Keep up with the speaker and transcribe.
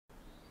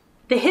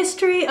The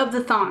history of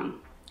the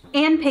thong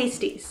and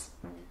pasties.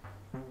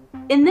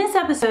 In this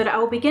episode, I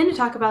will begin to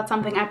talk about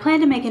something I plan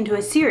to make into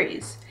a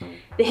series,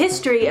 the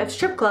history of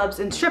strip clubs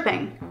and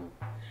stripping.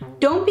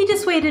 Don't be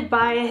dissuaded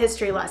by a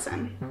history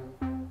lesson.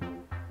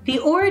 The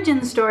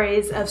origin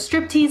stories of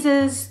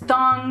stripteases,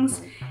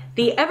 thongs,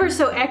 the ever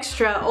so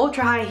extra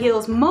ultra high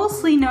heels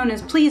mostly known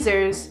as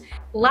pleasers,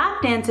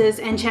 lap dances,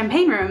 and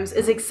champagne rooms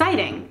is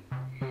exciting.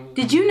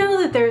 Did you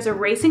know that there is a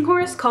racing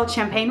horse called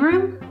Champagne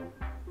Room?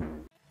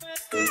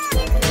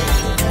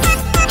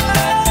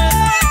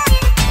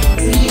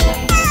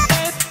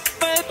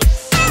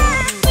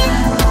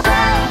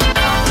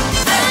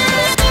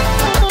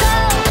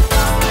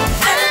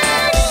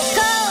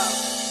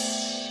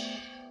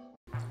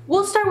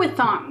 We'll start with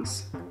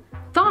thongs.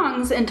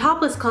 Thongs in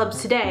topless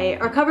clubs today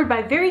are covered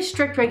by very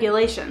strict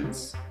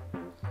regulations.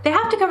 They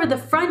have to cover the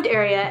front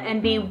area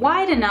and be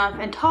wide enough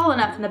and tall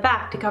enough in the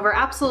back to cover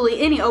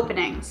absolutely any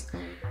openings,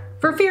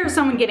 for fear of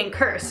someone getting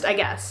cursed, I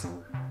guess.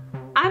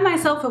 I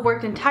myself have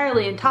worked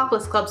entirely in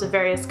topless clubs of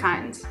various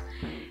kinds,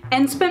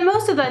 and spend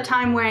most of that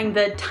time wearing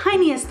the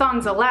tiniest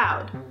thongs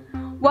allowed,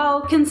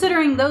 while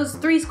considering those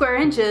 3 square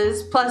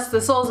inches, plus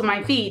the soles of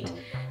my feet,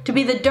 to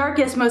be the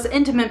darkest, most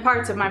intimate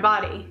parts of my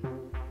body.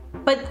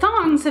 But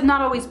thongs have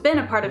not always been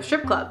a part of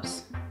strip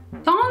clubs.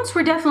 Thongs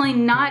were definitely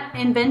not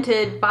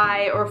invented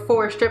by or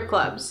for strip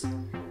clubs.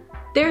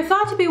 They are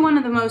thought to be one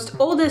of the most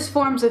oldest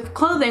forms of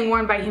clothing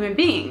worn by human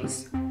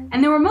beings,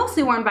 and they were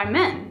mostly worn by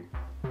men.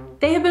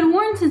 They have been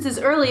worn since as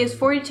early as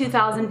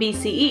 42,000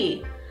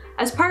 BCE,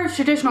 as part of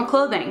traditional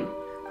clothing,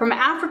 from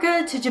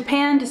Africa to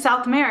Japan to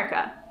South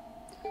America,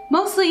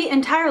 mostly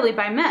entirely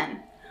by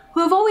men, who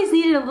have always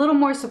needed a little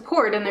more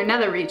support in their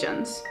nether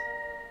regions.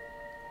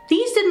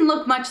 These didn't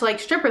look much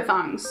like stripper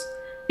thongs,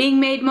 being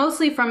made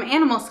mostly from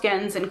animal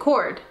skins and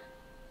cord.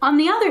 On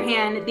the other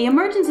hand, the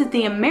emergence of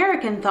the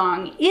American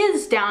thong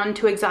is down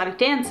to exotic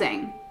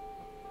dancing.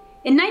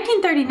 In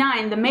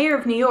 1939, the mayor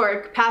of New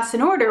York passed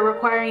an order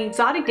requiring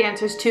exotic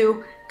dancers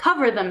to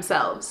cover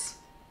themselves.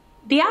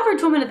 The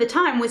average woman at the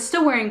time was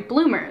still wearing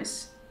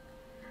bloomers.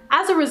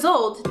 As a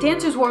result,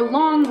 dancers wore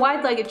long,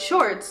 wide-legged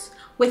shorts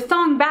with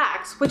thong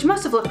backs, which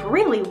must have looked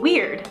really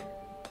weird.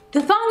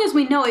 The thong as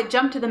we know it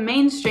jumped to the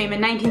mainstream in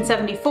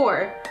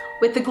 1974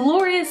 with the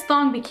glorious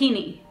thong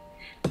bikini,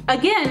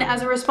 again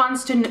as a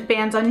response to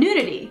bans on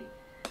nudity,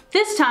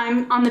 this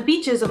time on the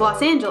beaches of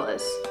Los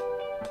Angeles.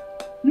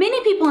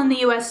 Many people in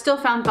the US still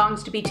found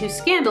thongs to be too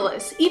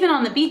scandalous, even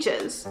on the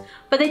beaches,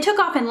 but they took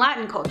off in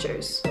Latin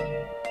cultures.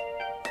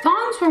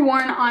 Thongs were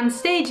worn on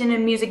stage and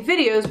in music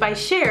videos by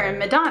Cher and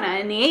Madonna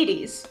in the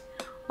 80s,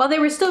 while they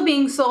were still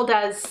being sold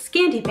as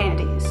scanty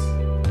panties.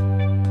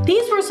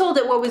 These were sold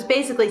at what was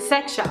basically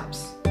sex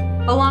shops,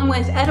 along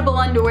with edible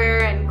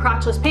underwear and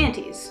crotchless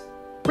panties.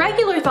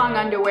 Regular thong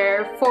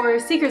underwear, for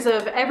seekers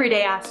of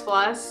everyday ass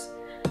floss,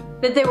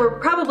 that they were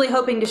probably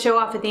hoping to show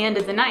off at the end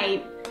of the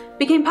night,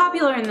 became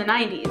popular in the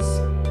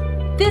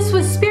 90s. This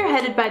was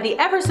spearheaded by the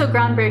ever so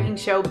groundbreaking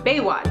show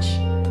Baywatch.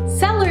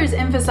 Sellers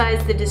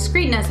emphasized the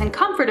discreetness and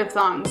comfort of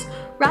thongs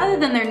rather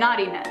than their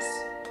naughtiness.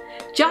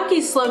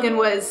 Jockey's slogan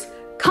was,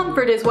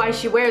 "Comfort is why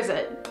she wears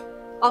it,"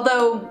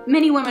 although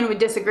many women would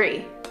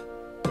disagree.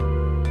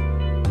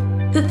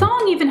 The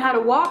thong even had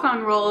a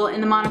walk-on role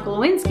in the Monica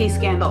Lewinski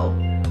scandal,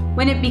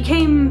 when it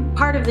became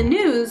part of the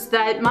news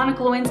that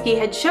Monica Lewinski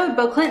had showed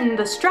Bill Clinton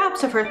the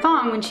straps of her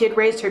thong when she had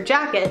raised her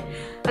jacket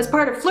as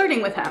part of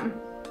flirting with him.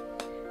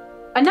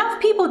 Enough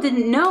people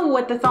didn't know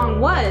what the thong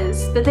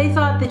was that they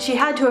thought that she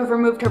had to have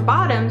removed her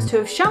bottoms to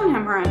have shown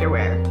him her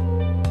underwear.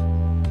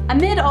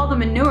 Amid all the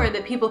manure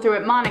that people threw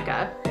at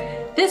Monica,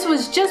 this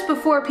was just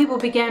before people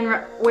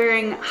began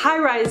wearing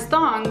high-rise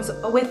thongs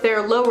with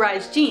their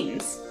low-rise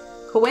jeans.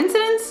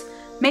 Coincidence?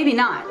 Maybe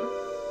not.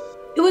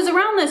 It was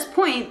around this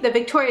point that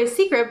Victoria's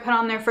Secret put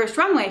on their first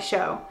runway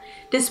show,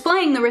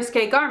 displaying the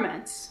risque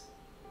garments.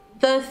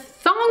 The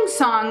Thong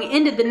Song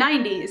ended the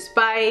 90s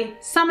by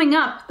summing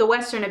up the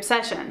Western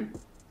obsession.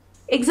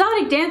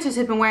 Exotic dancers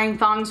had been wearing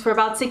thongs for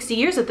about 60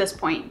 years at this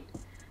point.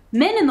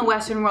 Men in the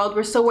Western world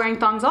were still wearing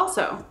thongs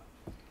also.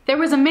 There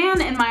was a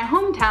man in my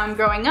hometown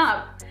growing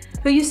up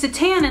who used to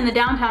tan in the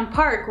downtown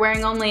park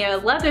wearing only a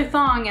leather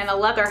thong and a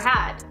leather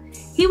hat.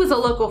 He was a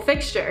local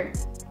fixture.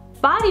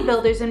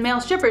 Bodybuilders and male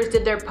strippers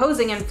did their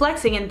posing and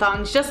flexing in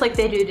thongs just like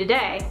they do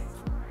today.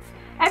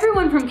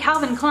 Everyone from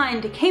Calvin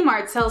Klein to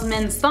Kmart sells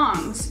men's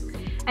thongs,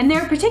 and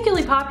they're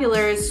particularly popular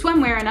as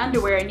swimwear and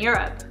underwear in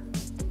Europe.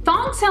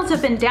 Thong sales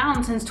have been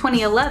down since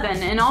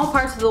 2011 in all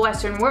parts of the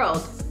Western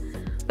world,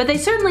 but they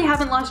certainly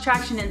haven't lost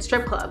traction in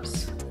strip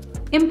clubs.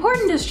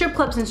 Important to strip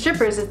clubs and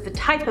strippers is the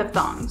type of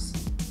thongs.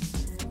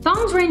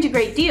 Thongs range a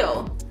great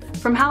deal,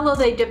 from how low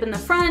they dip in the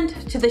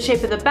front, to the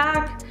shape of the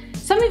back.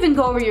 Some even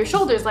go over your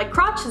shoulders like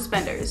crotch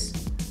suspenders.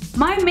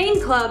 My main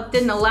club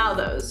didn't allow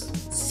those.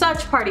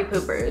 Such party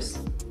poopers.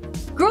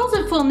 Girls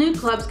at full nude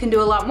clubs can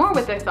do a lot more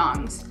with their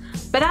thongs,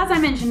 but as I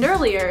mentioned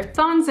earlier,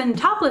 thongs in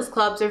topless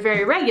clubs are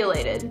very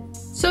regulated.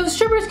 So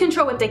strippers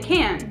control what they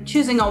can,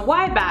 choosing a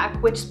Y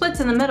back, which splits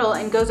in the middle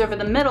and goes over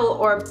the middle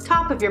or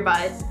top of your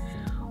butt,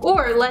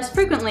 or less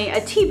frequently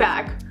a T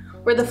back,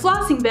 where the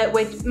flossing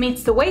bit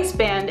meets the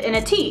waistband in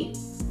a T.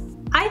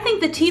 I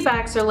think the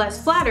T-backs are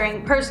less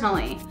flattering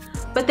personally,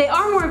 but they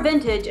are more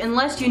vintage and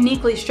less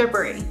uniquely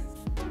strippery.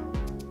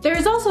 There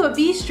is also a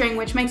B-string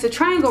which makes a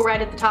triangle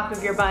right at the top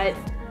of your butt,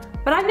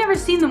 but I've never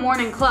seen them worn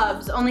in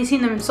clubs, only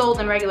seen them sold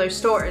in regular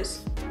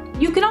stores.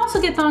 You can also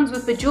get thongs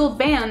with bejeweled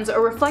bands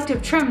or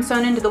reflective trim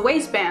sewn into the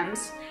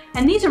waistbands,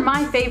 and these are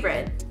my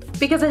favorite,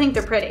 because I think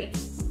they're pretty.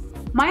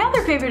 My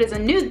other favorite is a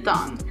nude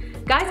thong.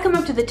 Guys come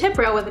up to the tip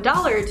rail with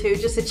 $1 or two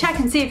just to check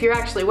and see if you're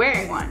actually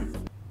wearing one.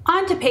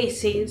 On to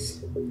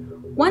pasties.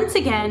 Once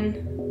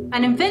again,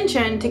 an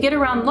invention to get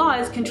around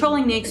laws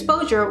controlling the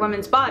exposure of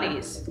women's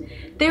bodies.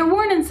 They are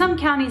worn in some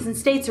counties and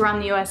states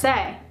around the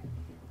USA.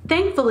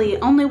 Thankfully,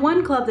 only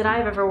one club that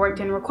I've ever worked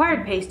in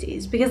required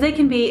pasties because they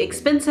can be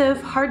expensive,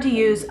 hard to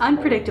use,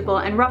 unpredictable,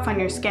 and rough on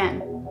your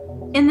skin.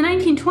 In the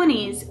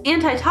 1920s,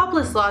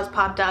 anti-topless laws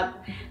popped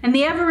up, and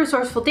the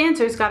ever-resourceful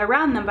dancers got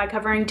around them by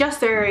covering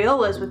just their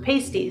areolas with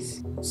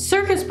pasties.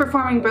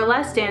 Circus-performing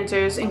burlesque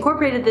dancers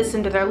incorporated this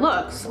into their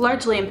looks,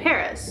 largely in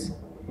Paris.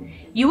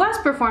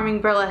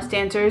 US-performing burlesque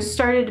dancers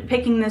started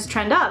picking this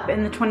trend up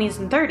in the 20s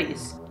and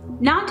 30s.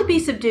 Not to be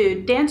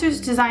subdued,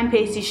 dancers designed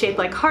pasties shaped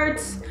like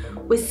hearts,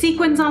 with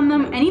sequins on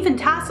them, and even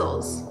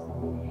tassels.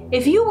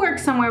 If you work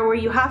somewhere where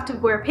you have to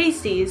wear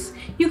pasties,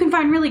 you can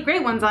find really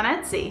great ones on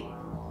Etsy.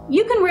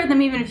 You can wear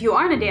them even if you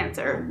aren't a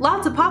dancer.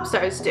 Lots of pop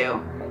stars do.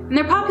 And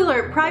they're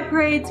popular at pride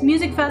parades,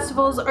 music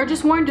festivals, or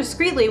just worn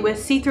discreetly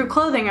with see-through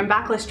clothing and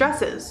backless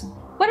dresses.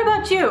 What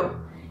about you?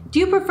 Do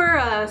you prefer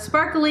a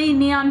sparkly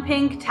neon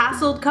pink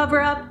tasseled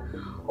cover-up,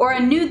 or a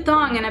nude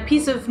thong and a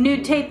piece of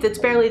nude tape that's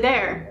barely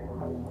there?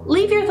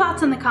 Leave your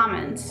thoughts in the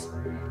comments.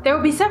 There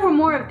will be several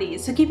more of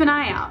these, so keep an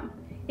eye out.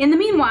 In the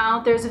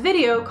meanwhile, there's a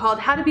video called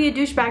How to Be a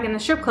Douchebag in the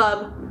Strip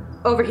Club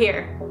over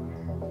here.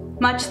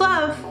 Much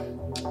love!